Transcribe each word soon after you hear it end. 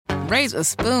raise a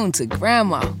spoon to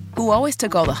Grandma, who always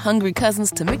took all the hungry cousins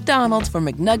to McDonald's for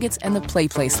McNuggets and the Play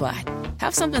Slide.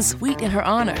 Have something sweet in her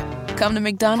honor. Come to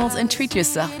McDonald's and treat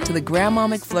yourself to the Grandma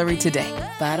McFlurry today.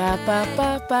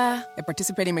 Ba-da-ba-ba-ba. At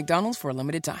participating McDonald's for a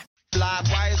limited time. Live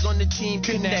wires on the team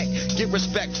connect. Get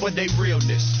respect for their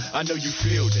realness. I know you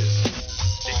feel this.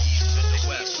 The east to the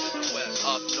west,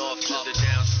 up north to the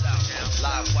down south.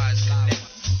 Live wires connect.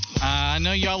 I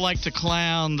know y'all like to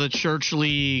clown the church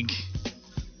league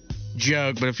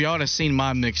joke, but if y'all had seen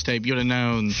my mixtape, you'd have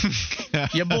known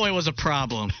your boy was a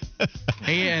problem.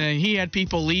 He had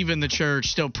people leaving the church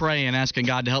still praying, asking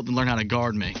God to help them learn how to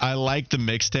guard me. I like the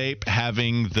mixtape,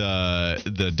 having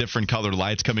the different colored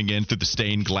lights coming in through the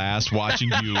stained glass, watching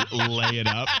you lay it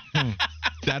up.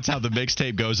 That's how the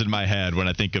mixtape goes in my head when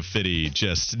I think of Fitty,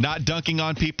 just not dunking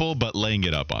on people, but laying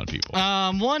it up on people.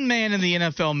 One man in the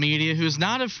NFL media who's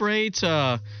not afraid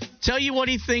to tell you what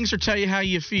he thinks or tell you how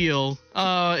you feel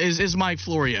is Mike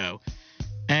Florio.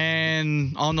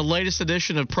 And on the latest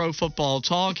edition of Pro Football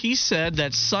Talk, he said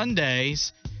that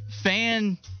Sunday's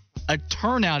a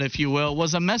turnout, if you will,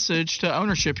 was a message to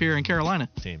ownership here in Carolina.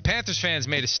 Panthers fans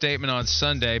made a statement on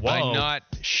Sunday by not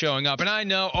showing up. And I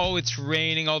know, it's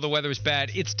raining, the weather was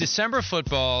bad. It's December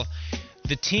football.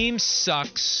 The team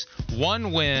sucks.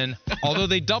 One win, although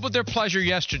they doubled their pleasure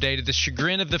yesterday to the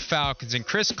chagrin of the Falcons, and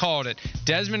Chris called it.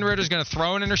 Desmond Ritter's going to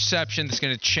throw an interception that's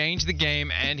going to change the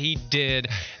game, and he did,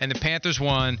 and the Panthers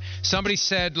won. Somebody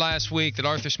said last week that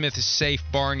Arthur Smith is safe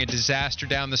barring a disaster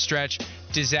down the stretch.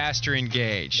 Disaster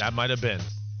engaged. That might have been.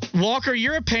 Walker,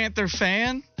 you're a Panther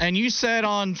fan, and you said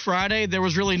on Friday there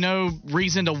was really no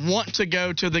reason to want to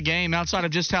go to the game outside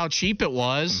of just how cheap it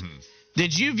was. Mm-hmm.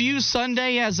 Did you view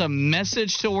Sunday as a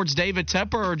message towards David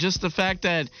Tepper, or just the fact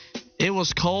that it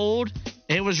was cold,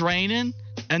 it was raining,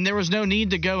 and there was no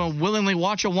need to go and willingly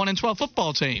watch a 1-12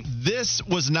 football team? This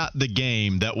was not the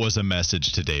game that was a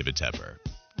message to David Tepper.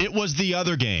 It was the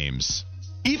other games,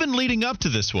 even leading up to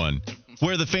this one,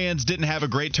 where the fans didn't have a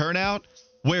great turnout,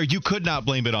 where you could not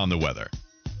blame it on the weather.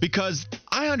 Because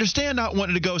I understand not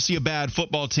wanting to go see a bad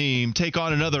football team take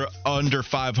on another under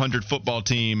 500 football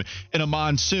team in a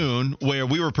monsoon where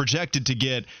we were projected to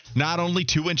get not only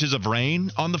 2 inches of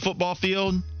rain on the football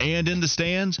field and in the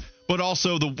stands, but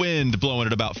also the wind blowing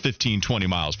at about 15, 20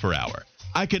 miles per hour.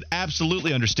 I could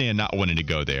absolutely understand not wanting to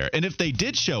go there. And if they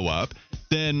did show up,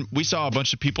 then we saw a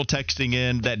bunch of people texting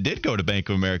in that did go to Bank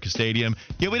of America Stadium.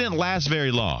 Yeah, we didn't last very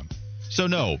long. So,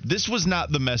 no, this was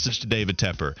not the message to David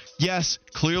Tepper. Yes,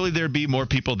 clearly there'd be more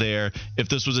people there if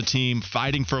this was a team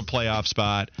fighting for a playoff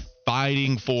spot,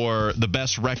 fighting for the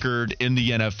best record in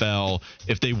the NFL.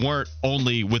 If they weren't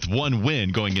only with one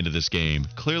win going into this game,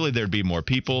 clearly there'd be more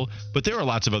people. But there are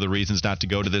lots of other reasons not to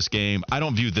go to this game. I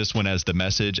don't view this one as the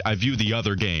message. I view the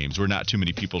other games where not too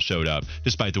many people showed up,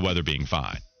 despite the weather being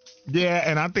fine. Yeah,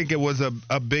 and I think it was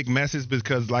a big message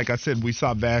because, like I said, we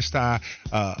saw Vashti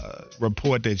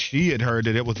report that she had heard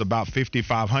that it was about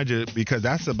 5,500 because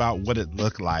that's about what it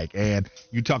looked like. And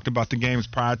you talked about the games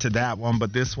prior to that one,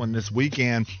 but this one this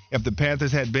weekend, if the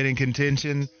Panthers had been in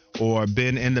contention or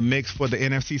been in the mix for the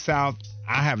NFC South,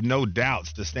 I have no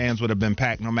doubts the stands would have been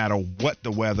packed no matter what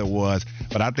the weather was.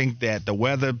 But I think that the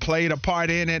weather played a part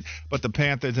in it, but the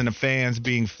Panthers and the fans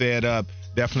being fed up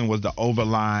definitely was the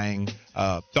overlying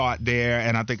thought there.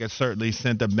 And I think it certainly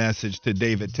sent a message to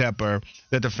David Tepper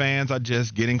that the fans are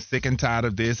just getting sick and tired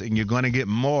of this, and you're going to get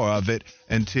more of it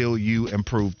until you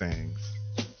improve things.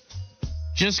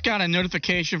 Just got a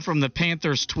notification from the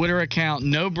Panthers Twitter account.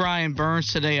 No Brian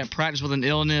Burns today at practice with an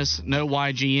illness. No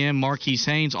YGM. Marquise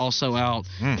Haynes also out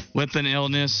with an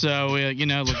illness. So,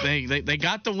 look, they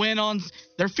got the win on.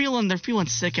 They're feeling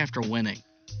sick after winning.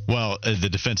 Well, the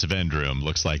defensive end room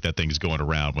looks like that thing's going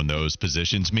around when those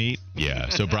positions meet. Yeah,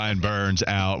 so Brian Burns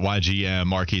out, YGM,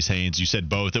 Marquise Haynes. You said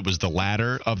both. It was the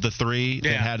latter of the three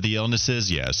that had the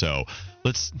illnesses. Yeah, so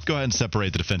let's go ahead and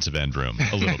separate the defensive end room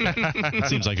a little bit. It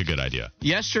seems like a good idea.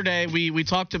 Yesterday, we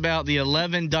talked about the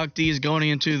 11 inductees going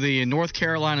into the North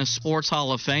Carolina Sports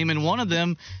Hall of Fame, and one of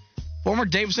them, former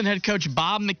Davidson head coach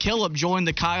Bob McKillop, joined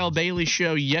the Kyle Bailey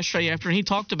Show yesterday afternoon. He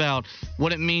talked about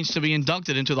what it means to be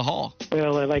inducted into the Hall.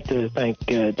 Well, I'd like to thank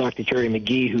Dr. Terry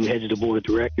McGee, who heads the board of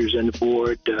directors and the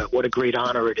board. What a great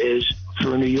honor it is.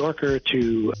 For a New Yorker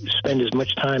to spend as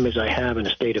much time as I have in the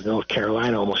state of North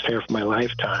Carolina, almost half my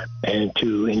lifetime, and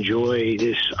to enjoy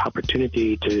this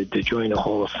opportunity to join the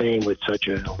Hall of Fame with such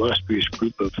an illustrious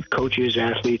group of coaches,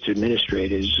 athletes,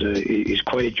 administrators is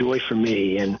quite a joy for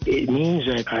me. And it means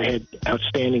that I had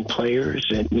outstanding players,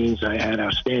 and it means I had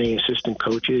outstanding assistant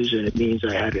coaches, and it means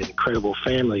I had an incredible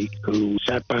family who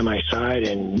sat by my side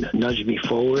and nudged me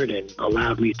forward and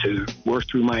allowed me to work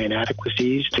through my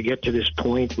inadequacies to get to this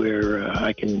point where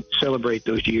I can celebrate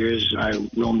those years I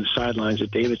roamed the sidelines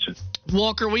at Davidson.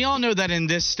 Walker, we all know that in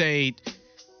this state,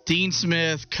 Dean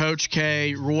Smith, Coach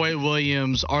K, Roy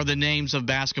Williams are the names of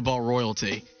basketball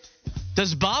royalty.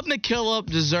 Does Bob McKillop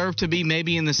deserve to be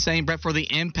maybe in the same breath for the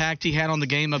impact he had on the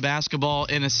game of basketball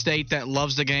in a state that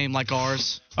loves the game like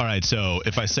ours? All right, so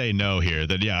if I say no here,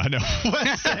 then yeah, I know.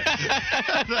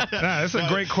 That's a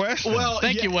great question. Well,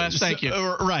 thank you, Wes. Thank you.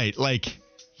 Right,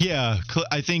 yeah,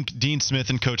 I think Dean Smith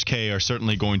and Coach K are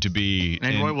certainly going to be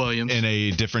Roy Williams in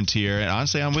a different tier. And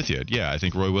honestly, I'm with you. Yeah, I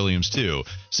think Roy Williams too.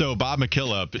 So Bob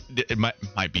McKillop, it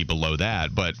might be below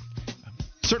that, but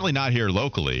certainly not here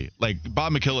locally.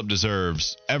 Bob McKillop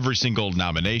deserves every single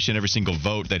nomination, every single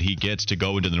vote that he gets to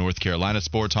go into the North Carolina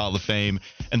Sports Hall of Fame.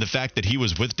 And the fact that he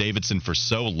was with Davidson for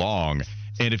so long.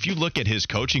 And if you look at his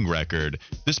coaching record,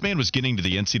 this man was getting to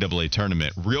the NCAA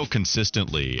tournament real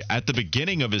consistently at the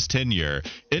beginning of his tenure.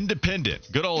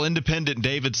 Good old independent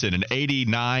Davidson in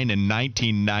 89 and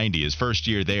 1990, his first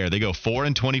year there. They go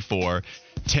 4-24,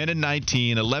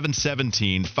 10-19,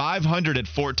 11-17, 500 at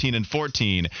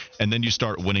 14-14, and then you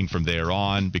start winning from there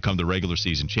on, become the regular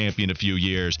season champion a few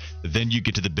years. Then you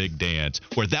get to the big dance,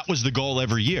 where that was the goal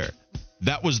every year.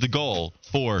 That was the goal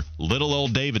for little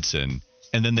old Davidson.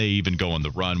 And then they even go on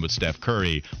the run with Steph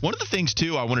Curry. One of the things,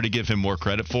 too, I wanted to give him more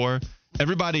credit for,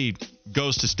 everybody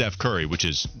goes to Steph Curry, which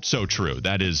is so true.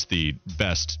 That is the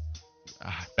best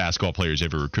basketball player he's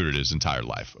ever recruited his entire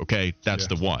life, okay? That's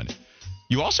the one.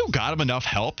 You also got him enough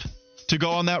help to go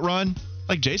on that run.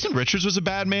 Jason Richards was a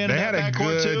bad man. They in that had a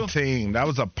good team. That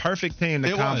was a perfect team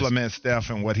to complement Steph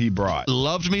and what he brought.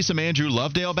 Loved me some Andrew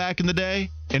Lovedale back in the day.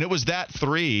 And it was that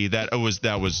three that was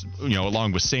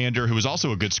along with Sander, who was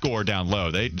also a good scorer down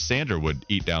low. Sander would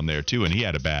eat down there too, and he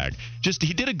had a bag.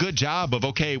 He did a good job of,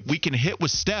 okay, we can hit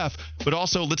with Steph, but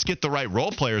also let's get the right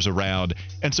role players around.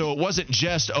 And so it wasn't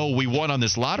just, we won on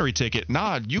this lottery ticket.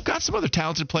 Nah, you got some other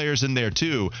talented players in there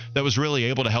too that was really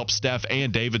able to help Steph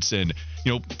and Davidson,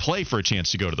 play for a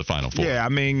chance to go to the Final Four. Yeah,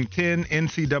 10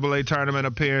 NCAA tournament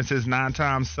appearances,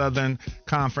 9-time Southern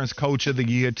Conference Coach of the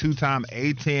Year, 2-time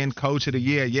A-10 Coach of the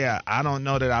Year. Yeah, I don't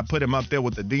know that I put him up there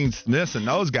with the Dean Smiths and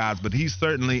those guys, but he's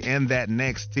certainly in that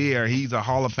next tier. He's a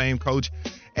Hall of Fame coach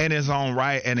in his own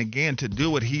right. And again, to do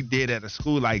what he did at a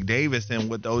school like Davidson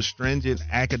with those stringent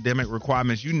academic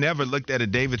requirements, you never looked at a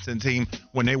Davidson team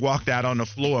when they walked out on the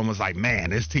floor and was like, man,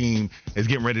 this team is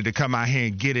getting ready to come out here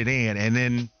and get it in. And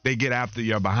then they get after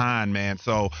your behind, man.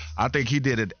 So I think he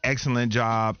did an excellent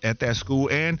job at that school.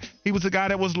 And he was a guy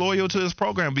that was loyal to his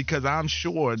program, because I'm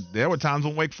sure there were times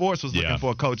when Wake Forest was looking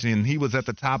for a coach and he was at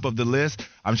the top of the list.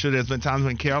 I'm sure there's been times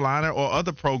when Carolina or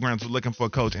other programs were looking for a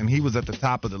coach and he was at the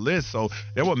top of the list. So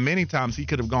there were many times he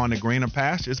could have gone to greener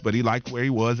pastures, but he liked where he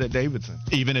was at Davidson.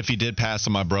 Even if he did pass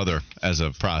on my brother as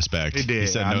a prospect. He did. He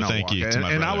said no thank you to my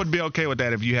brother. And I would be okay with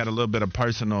that if you had a little bit of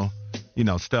personal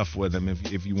stuff with him,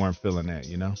 if you weren't feeling that,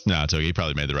 No, it's okay. He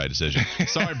probably made the right decision.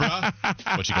 Sorry, bro.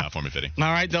 What you got for me, Fitty?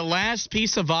 All right, the last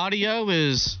piece of audio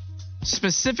is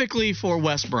specifically for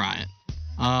Wes Bryant.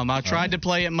 I tried to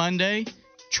play it Monday,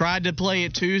 tried to play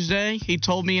it Tuesday. He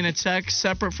told me in a text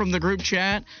separate from the group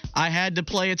chat I had to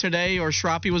play it today or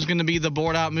Schroppy was going to be the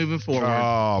board out moving forward.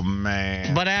 Oh,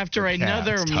 man. But after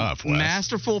another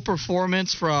masterful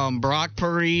performance from Brock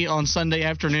Purdy on Sunday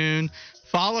afternoon,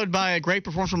 followed by a great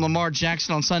performance from Lamar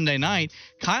Jackson on Sunday night,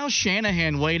 Kyle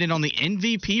Shanahan weighed in on the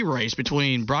MVP race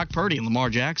between Brock Purdy and Lamar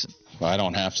Jackson. I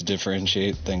don't have to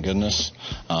differentiate, thank goodness.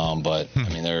 But,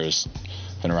 there's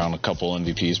been around a couple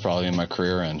MVPs probably in my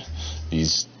career, and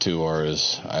these two are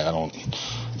this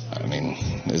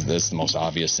is the most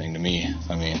obvious thing to me.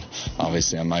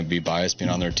 Obviously I might be biased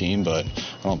being on their team, but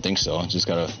I don't think so. Just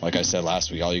got to, like I said last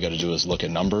week, all you got to do is look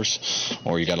at numbers,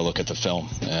 or you got to look at the film.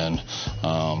 And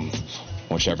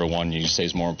whichever one you say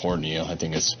is more important to you, I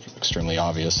think it's extremely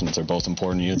obvious. And if they're both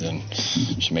important to you, then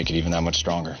it should make it even that much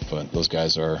stronger. But those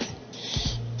guys are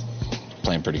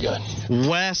playing pretty good.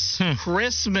 Wes,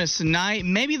 Christmas night,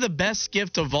 maybe the best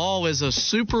gift of all is a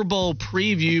Super Bowl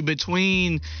preview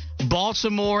between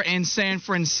Baltimore and San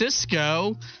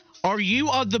Francisco. Are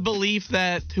you of the belief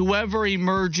that whoever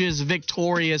emerges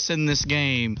victorious in this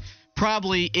game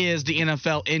probably is the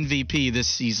NFL MVP this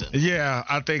season. Yeah,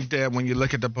 I think that when you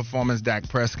look at the performance Dak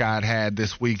Prescott had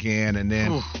this weekend, and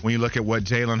then when you look at what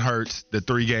Jalen Hurts, the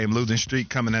 3-game losing streak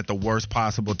coming at the worst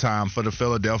possible time for the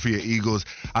Philadelphia Eagles,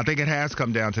 I think it has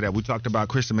come down to that. We talked about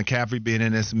Christian McCaffrey being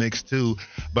in this mix too,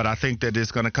 but I think that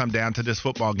it's going to come down to this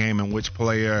football game and which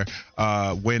player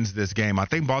wins this game. I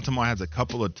think Baltimore has a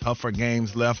couple of tougher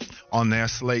games left on their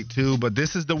slate too, but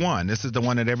this is the one. This is the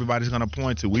one that everybody's going to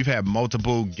point to. We've had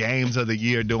multiple games of the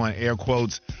year, doing air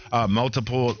quotes,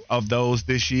 multiple of those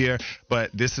this year,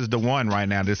 but this is the one right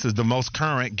now. This is the most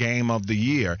current game of the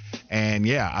year. And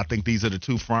yeah, I think these are the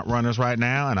two front runners right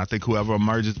now, and I think whoever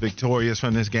emerges victorious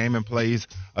from this game and plays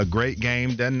a great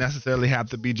game doesn't necessarily have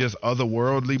to be just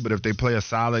otherworldly, but if they play a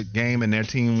solid game and their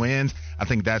team wins, I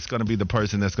think that's going to be the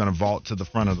person that's going to vault to the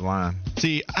front of the line.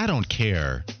 See, I don't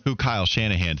care who Kyle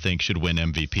Shanahan thinks should win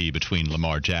MVP between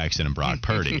Lamar Jackson and Brock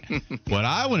Purdy. What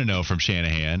I want to know from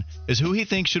Shanahan is who he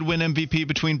thinks should win MVP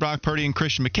between Brock Purdy and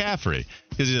Christian McCaffrey.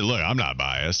 Because he said, look, I'm not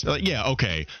biased. Like, yeah,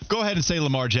 okay. Go ahead and say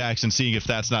Lamar Jackson, seeing if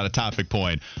that's not a topic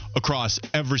point across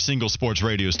every single sports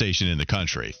radio station in the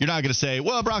country. You're not going to say,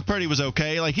 well, Brock Purdy was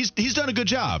okay. Like, he's done a good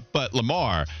job. But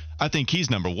Lamar, I think he's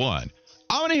number one.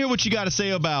 I want to hear what you got to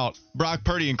say about Brock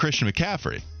Purdy and Christian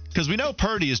McCaffrey. Because we know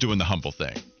Purdy is doing the humble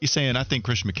thing. He's saying, I think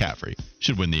Christian McCaffrey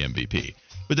should win the MVP.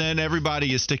 But then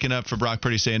everybody is sticking up for Brock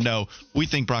Purdy, saying, no, we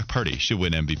think Brock Purdy should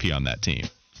win MVP on that team.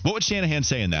 What would Shanahan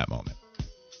say in that moment?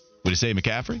 Would he say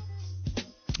McCaffrey?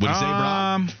 Would he say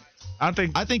Brock?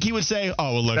 I think he would say,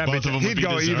 oh, well, look, both of them would be he'd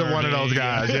go either one of those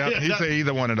guys. Yep. He'd say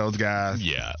either one of those guys.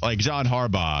 Yeah, like John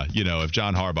Harbaugh, if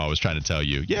John Harbaugh was trying to tell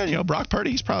you, Brock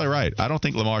Purdy, he's probably right. I don't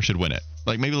think Lamar should win it.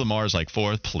 Like, maybe Lamar's like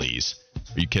fourth, please.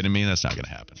 Are you kidding me? That's not going to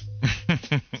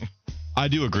happen. I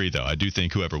do agree, though. I do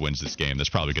think whoever wins this game, that's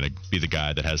probably going to be the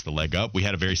guy that has the leg up. We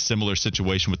had a very similar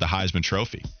situation with the Heisman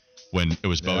Trophy when it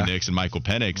was Bo Nix and Michael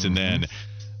Penix, and then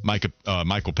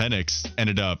Michael Penix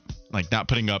ended up not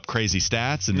putting up crazy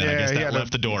stats, and then I guess that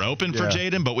left the door open for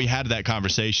Jaden. But we had that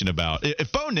conversation about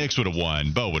if Bo Nix would have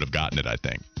won, Bo would have gotten it, I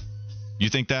think. You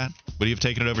think that? Would he have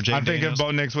taken it over Jaden I think Daniels? If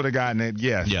Bo Nix would have gotten it,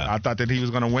 yes. Yeah. I thought that he was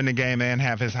going to win the game and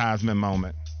have his Heisman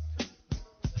moment.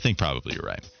 I think probably you're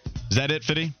right. Is that it,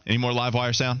 Fitty? Any more live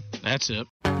wire sound? That's it.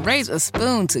 Raise a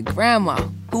spoon to Grandma,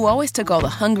 who always took all the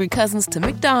hungry cousins to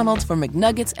McDonald's for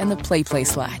McNuggets and the Play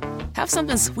Slide. Have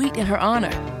something sweet in her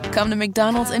honor. Come to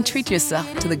McDonald's and treat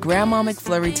yourself to the Grandma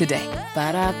McFlurry today.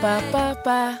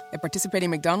 Ba-da-ba-ba-ba. At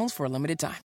participating McDonald's for a limited time.